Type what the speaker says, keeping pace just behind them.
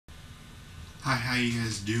Hi, how you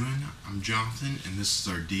guys doing? I'm Jonathan, and this is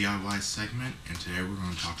our DIY segment, and today we're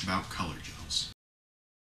going to talk about color gels.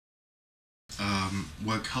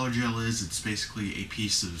 What color gel is, it's basically a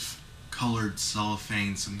piece of colored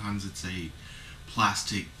cellophane. Sometimes it's a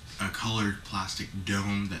colored plastic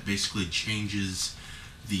dome that basically changes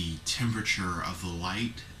the temperature of the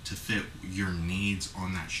light to fit your needs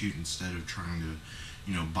on that shoot instead of trying to,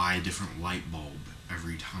 buy a different light bulb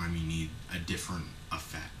every time you need a different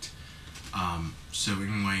effect. So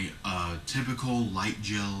anyway, typical light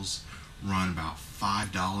gels run about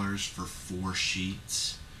 $5 for 4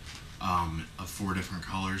 sheets of 4 different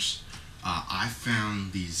colors. I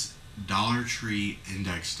found these Dollar Tree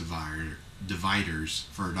index dividers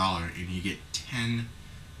for $1, and you get 10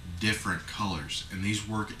 different colors, and these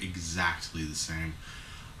work exactly the same.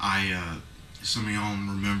 Some of y'all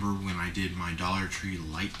remember when I did my Dollar Tree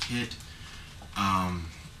light kit.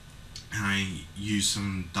 And I used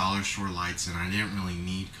some dollar store lights, and I didn't really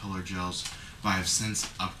need color gels, but I've since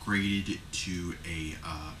upgraded to a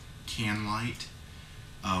can light,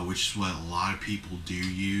 which is what a lot of people do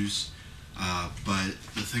use. But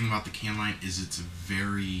the thing about the can light is it's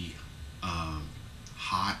very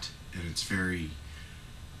hot, and it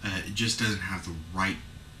just doesn't have the right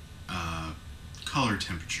color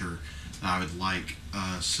temperature that I would like.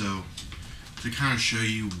 So to kind of show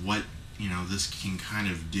you what this can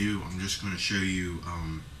kind of do, I'm just going to show you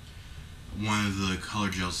one of the color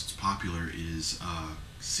gels that's popular is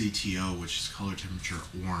CTO, which is color temperature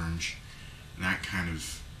orange, and that kind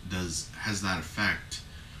of has that effect.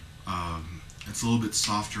 It's a little bit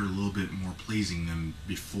softer, a little bit more pleasing than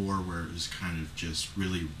before, where it was kind of just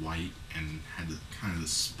really white and had kind of the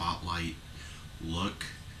spotlight look.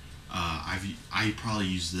 I probably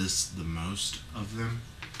use this the most of them.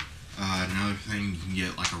 Another thing, you can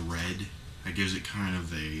get like a red that gives it kind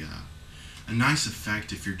of a nice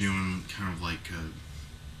effect if you're doing kind of like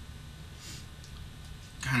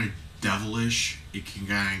kind of devilish. It can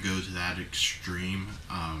kind of go to that extreme.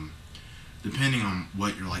 Depending on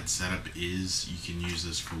what your light setup is, you can use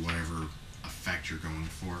this for whatever effect you're going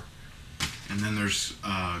for. And then there's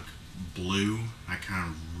blue. That kind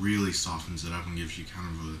of really softens it up and gives you kind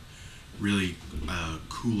of a really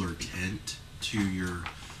cooler tint to your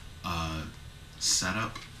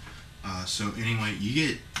setup. So anyway, you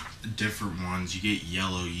get different ones. You get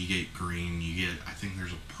yellow, you get green, I think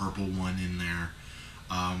there's a purple one in there.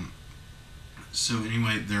 So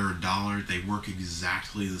anyway, they're $1. They work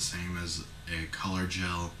exactly the same as a color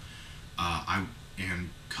gel. And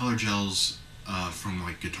color gels from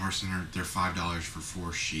like Guitar Center, they're $5 for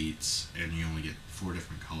 4 sheets, and you only get 4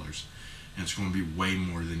 different colors. And it's going to be way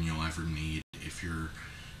more than you'll ever need if you're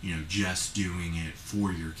just doing it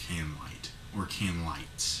for your can light or can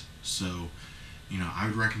lights. So, I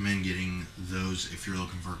would recommend getting those if you're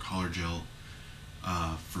looking for a color gel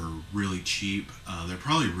for really cheap. They're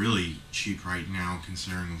probably really cheap right now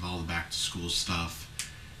considering with all the back to school stuff.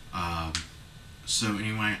 So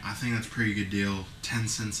anyway, I think that's a pretty good deal. 10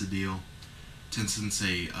 cents a deal. 10 cents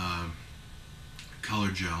a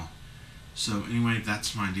color gel. So anyway,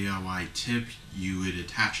 that's my DIY tip. You would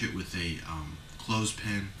attach it with a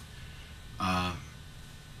clothespin.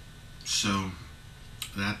 So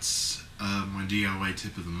that's my DIY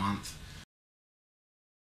tip of the month.